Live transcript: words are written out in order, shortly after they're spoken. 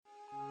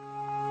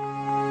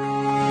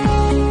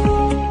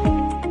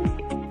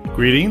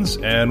Greetings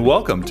and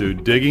welcome to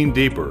Digging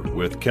Deeper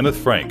with Kenneth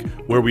Frank,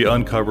 where we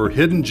uncover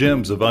hidden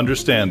gems of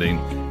understanding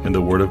in the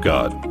Word of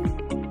God.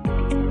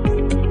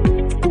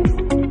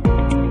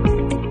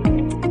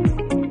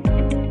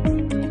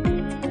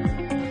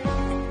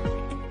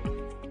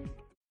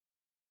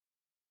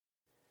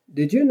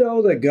 Did you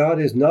know that God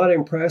is not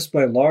impressed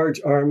by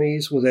large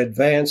armies with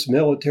advanced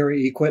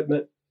military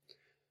equipment?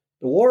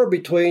 The war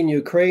between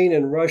Ukraine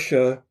and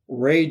Russia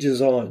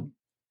rages on.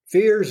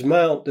 Fears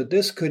mount that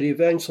this could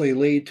eventually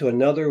lead to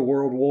another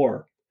world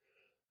war.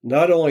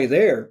 Not only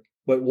there,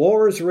 but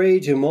wars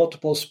rage in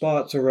multiple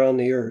spots around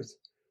the earth.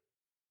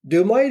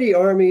 Do mighty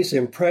armies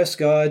impress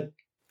God?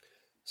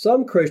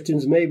 Some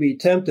Christians may be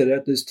tempted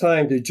at this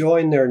time to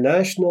join their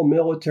national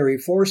military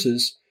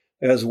forces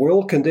as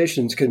world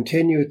conditions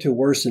continue to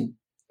worsen.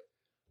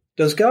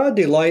 Does God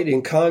delight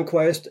in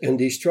conquest and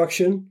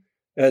destruction,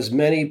 as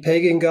many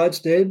pagan gods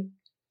did?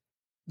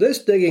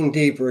 This Digging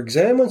Deeper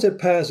examines a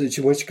passage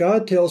in which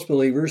God tells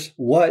believers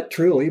what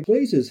truly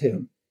pleases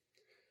Him.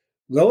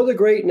 Though the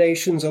great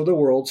nations of the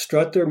world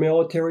strut their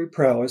military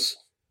prowess,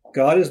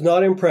 God is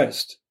not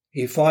impressed.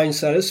 He finds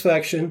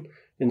satisfaction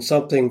in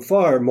something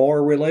far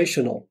more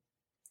relational.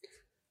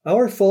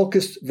 Our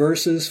focused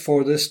verses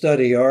for this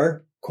study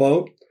are,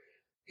 quote,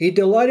 "He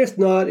delighteth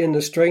not in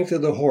the strength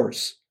of the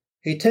horse.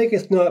 He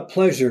taketh not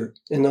pleasure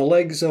in the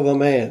legs of a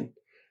man.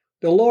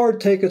 The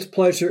Lord taketh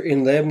pleasure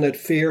in them that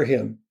fear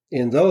Him,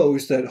 in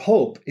those that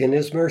hope in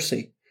His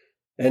mercy."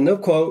 End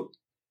of quote.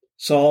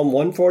 Psalm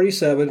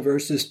 147,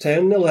 verses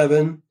 10 and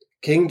 11,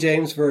 King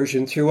James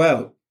Version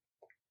throughout.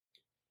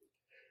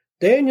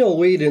 Daniel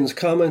Whedon's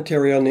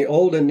commentary on the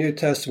Old and New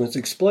Testaments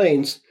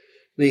explains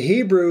the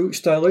Hebrew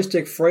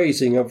stylistic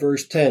phrasing of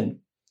verse 10.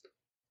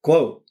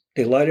 Quote,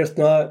 "Delighteth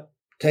not,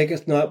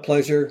 taketh not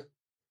pleasure."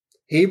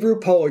 Hebrew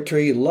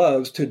poetry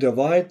loves to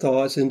divide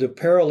thoughts into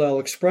parallel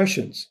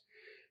expressions.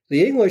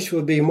 The English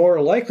would be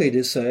more likely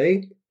to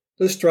say,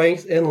 "the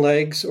strength and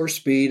legs or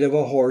speed of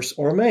a horse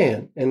or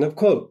man." End of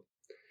quote.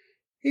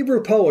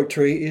 Hebrew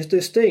poetry is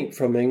distinct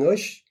from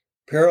English.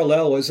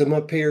 Parallelism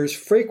appears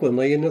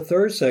frequently in the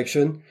third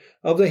section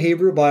of the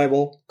Hebrew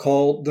Bible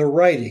called the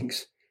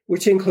Writings,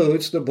 which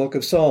includes the book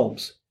of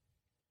Psalms.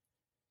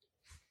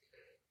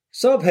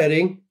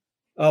 Subheading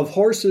of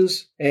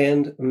Horses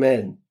and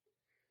Men.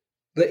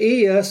 The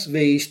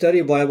ESV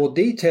Study Bible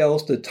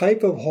details the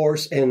type of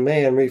horse and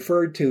man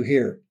referred to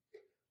here.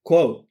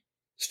 Quote,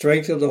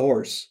 "Strength of the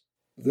horse.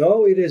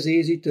 Though it is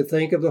easy to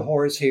think of the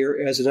horse here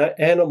as an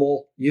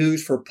animal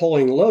used for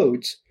pulling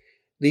loads,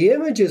 the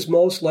image is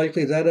most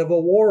likely that of a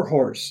war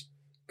horse.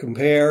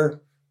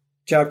 Compare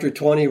chapter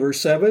 20,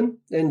 verse 7,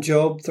 and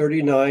Job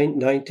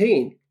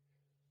 39:19.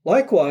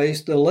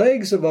 Likewise, the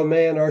legs of a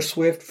man are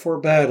swift for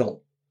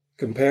battle.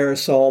 Compare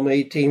Psalm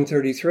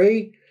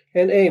 18:33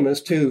 and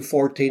Amos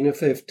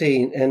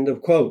 2:14-15. End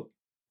of quote.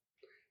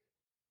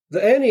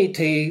 The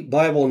NET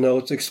Bible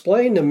notes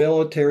explain the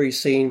military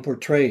scene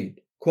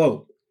portrayed.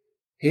 Quote,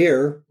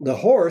 "Here, the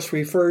horse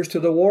refers to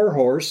the war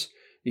horse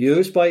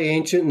used by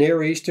ancient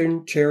Near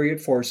Eastern chariot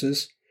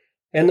forces,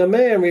 and the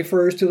man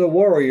refers to the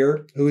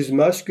warrior whose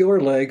muscular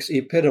legs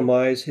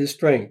epitomize his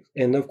strength."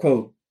 End of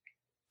quote.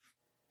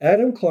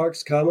 Adam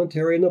Clarke's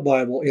commentary on the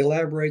Bible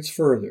elaborates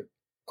further.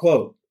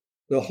 Quote,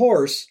 "The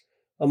horse,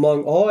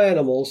 among all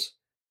animals,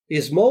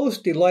 is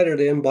most delighted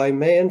in by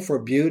man for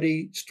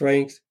beauty,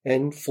 strength,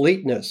 and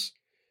fleetness,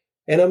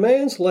 and a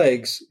man's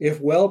legs,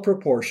 if well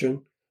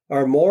proportioned,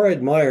 are more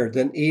admired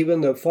than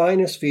even the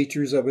finest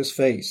features of his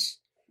face.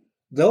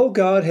 Though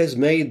God has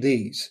made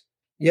these,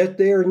 yet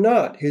they are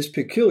not His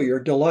peculiar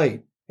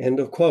delight."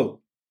 End of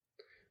quote.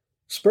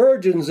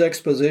 Spurgeon's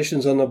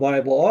expositions on the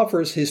Bible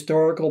offers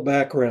historical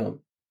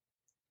background.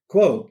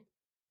 Quote,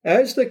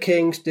 "As the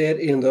kings did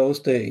in those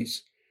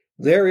days,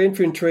 their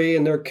infantry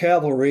and their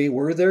cavalry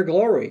were their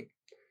glory.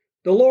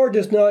 The Lord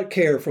does not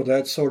care for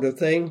that sort of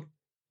thing.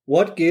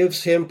 What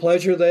gives Him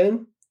pleasure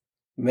then?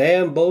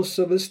 Man boasts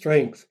of his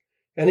strength,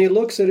 and he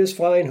looks at his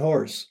fine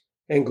horse,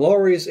 and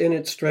glories in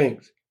its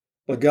strength.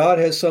 But God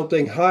has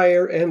something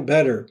higher and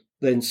better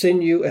than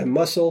sinew and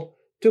muscle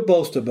to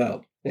boast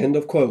about." End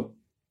of quote.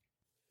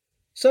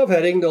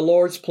 Subheading, the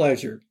Lord's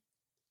pleasure.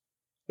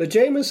 The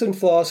Jamieson,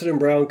 Fawcett, and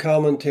Brown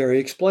commentary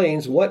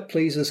explains what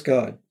pleases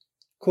God.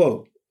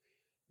 Quote,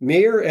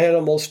 "Mere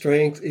animal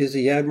strength is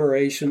the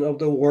admiration of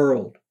the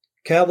world.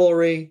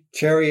 Cavalry,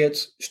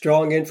 chariots,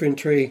 strong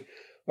infantry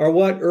are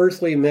what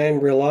earthly men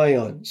rely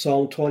on."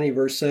 Psalm 20,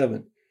 verse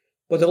 7.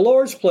 "But the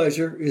Lord's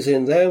pleasure is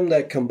in them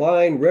that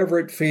combine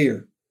reverent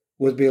fear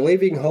with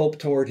believing hope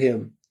toward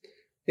Him.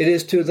 It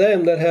is to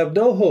them that have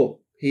no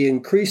hope He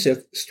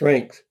increaseth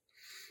strength."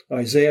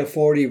 Isaiah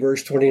 40,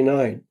 verse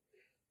 29.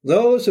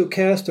 "Those who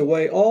cast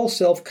away all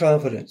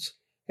self-confidence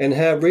and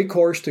have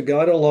recourse to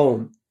God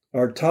alone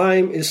are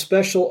time is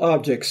special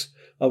objects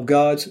of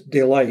God's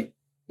delight."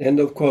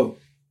 End of quote.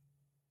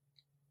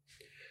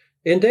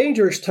 In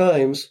dangerous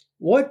times,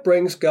 what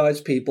brings God's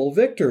people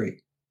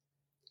victory?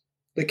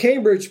 The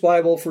Cambridge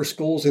Bible for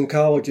Schools and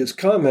Colleges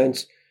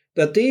comments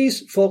that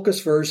these focus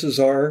verses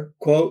are,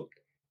 quote,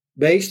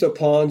 based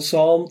upon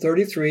Psalm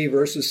 33,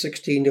 verses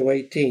 16 to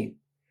 18.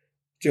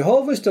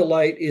 Jehovah's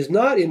delight is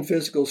not in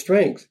physical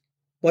strength,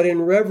 but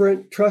in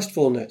reverent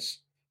trustfulness,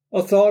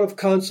 a thought of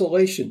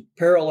consolation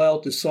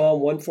parallel to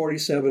Psalm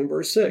 147,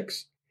 verse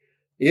 6.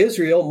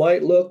 Israel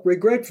might look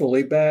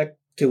regretfully back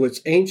to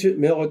its ancient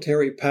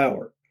military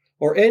power,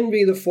 or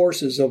envy the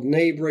forces of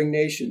neighboring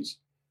nations,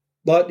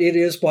 but it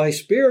is by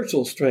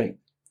spiritual strength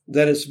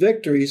that its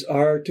victories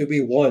are to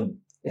be won.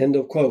 End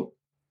of quote.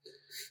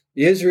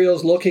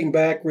 Israel's looking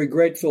back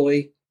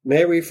regretfully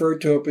may refer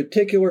to a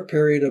particular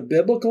period of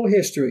biblical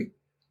history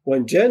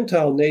when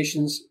Gentile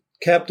nations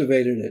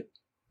captivated it.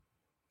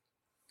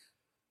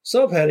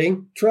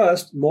 Subheading,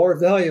 Trust More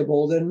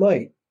Valuable Than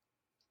Might.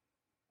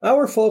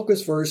 Our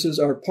focus verses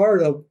are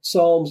part of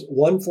Psalms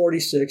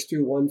 146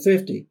 through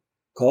 150,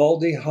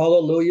 called the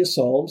Hallelujah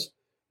Psalms,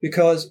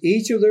 because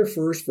each of their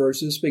first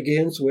verses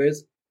begins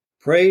with,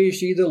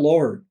 Praise ye the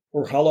Lord,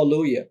 or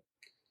Hallelujah.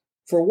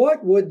 For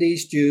what would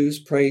these Jews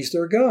praise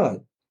their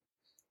God?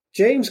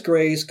 James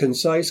Gray's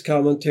concise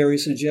commentary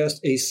suggests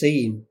a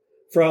scene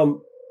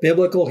from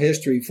biblical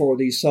history for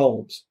these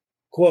Psalms.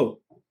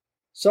 Quote,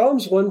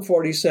 Psalms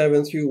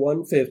 147 through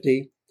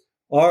 150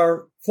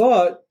 are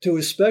thought to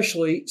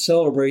especially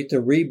celebrate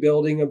the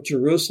rebuilding of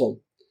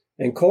Jerusalem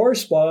and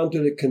correspond to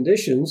the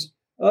conditions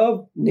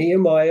of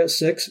Nehemiah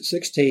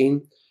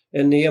 6:16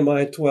 and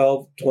Nehemiah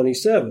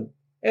 12:27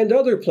 and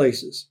other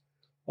places,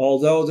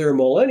 although their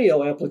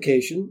millennial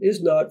application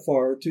is not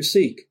far to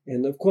seek.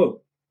 End of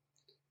quote.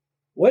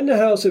 When the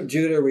house of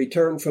Judah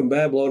returned from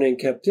Babylonian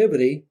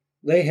captivity,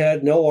 they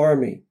had no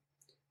army.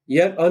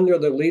 Yet under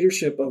the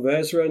leadership of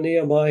Ezra and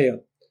Nehemiah,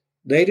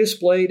 they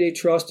displayed a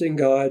trust in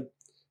God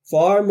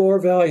far more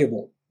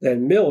valuable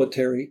than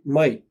military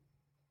might.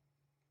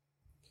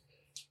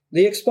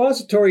 The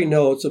expository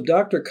notes of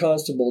Dr.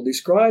 Constable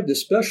describe the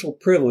special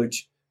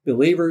privilege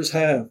believers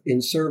have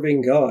in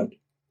serving God.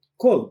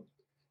 Quote,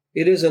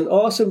 It is an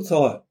awesome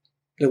thought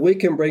that we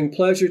can bring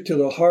pleasure to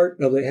the heart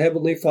of the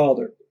Heavenly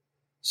Father.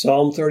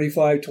 Psalm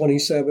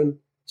 35:27,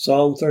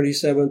 Psalm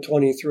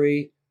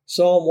 37:23,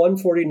 Psalm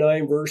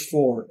 149, verse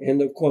 4,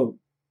 end of quote.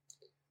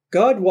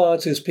 God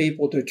wants His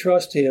people to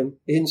trust Him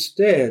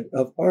instead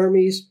of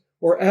armies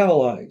or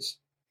allies.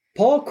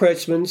 Paul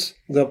Kretschmann's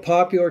The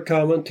Popular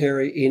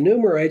Commentary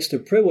enumerates the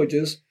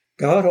privileges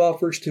God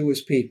offers to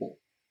His people.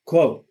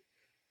 Quote,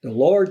 The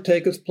Lord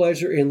taketh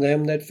pleasure in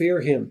them that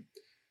fear Him,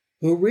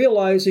 who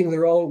realizing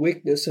their own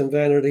weakness and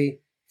vanity,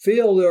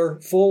 feel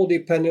their full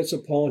dependence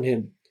upon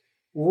Him,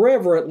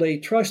 reverently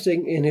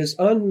trusting in His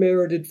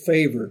unmerited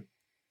favor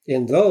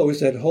in those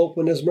that hope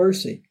in His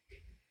mercy.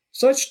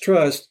 Such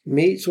trust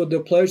meets with the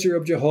pleasure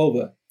of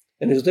Jehovah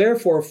and is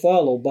therefore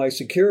followed by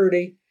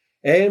security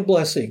and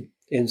blessing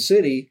in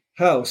city,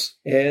 house,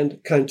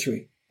 and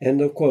country.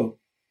 End of quote.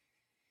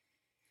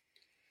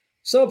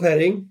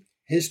 Subheading,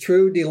 His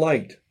True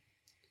Delight.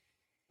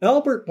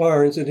 Albert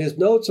Barnes, in his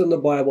notes on the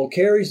Bible,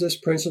 carries this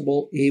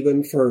principle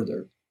even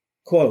further.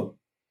 Quote,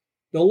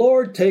 The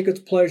Lord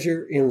taketh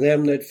pleasure in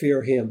them that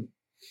fear Him,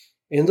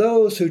 in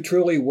those who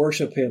truly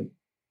worship Him,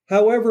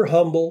 however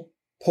humble,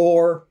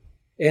 poor,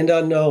 and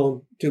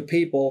unknown to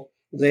people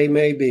they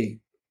may be.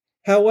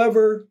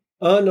 However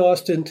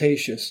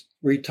unostentatious,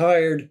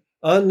 retired,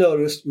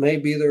 unnoticed may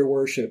be their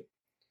worship.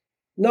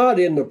 Not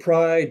in the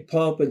pride,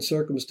 pomp, and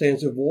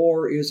circumstance of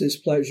war is His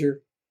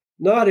pleasure,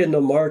 not in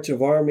the march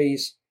of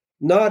armies,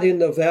 not in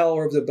the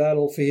valor of the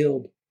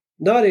battlefield,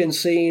 not in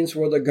scenes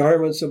where the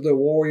garments of the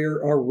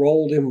warrior are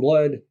rolled in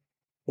blood,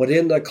 but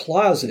in the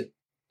closet,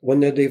 when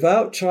the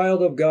devout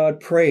child of God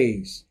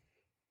prays,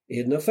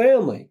 in the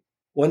family,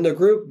 when the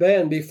group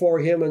bend before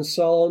Him in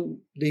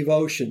solemn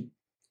devotion,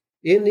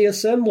 in the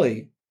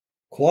assembly,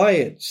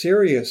 quiet,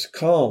 serious,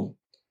 calm,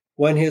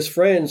 when His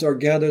friends are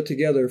gathered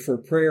together for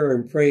prayer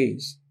and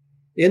praise,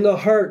 in the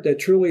heart that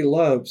truly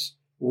loves,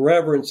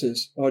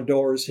 reverences,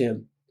 adores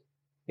Him,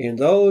 in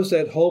those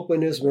that hope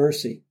in His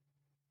mercy.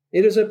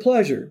 It is a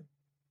pleasure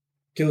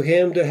to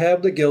Him to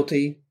have the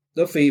guilty,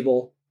 the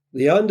feeble,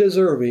 the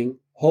undeserving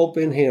hope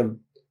in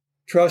Him,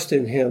 trust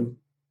in Him,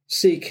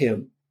 seek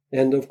Him.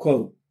 End of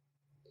quote.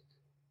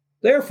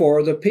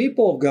 Therefore, the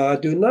people of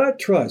God do not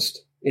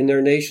trust in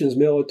their nation's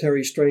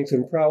military strength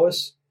and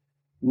prowess,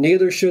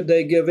 neither should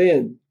they give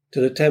in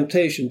to the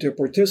temptation to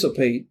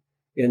participate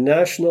in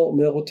national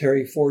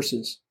military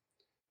forces.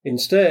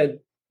 Instead,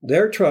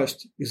 their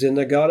trust is in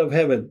the God of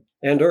heaven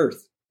and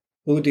earth,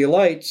 who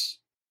delights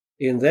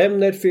in them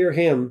that fear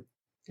Him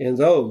and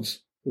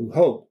those who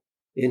hope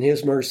in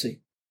His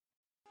mercy.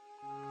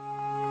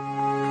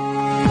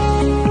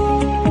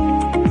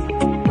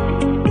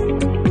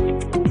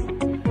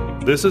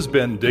 This has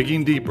been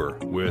Digging Deeper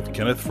with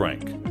Kenneth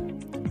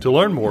Frank. To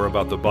learn more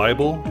about the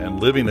Bible and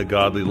living a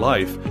godly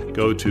life,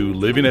 go to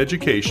Living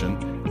Education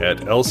at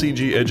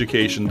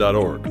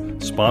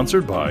lcgeducation.org,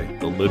 sponsored by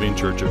the Living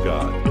Church of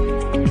God.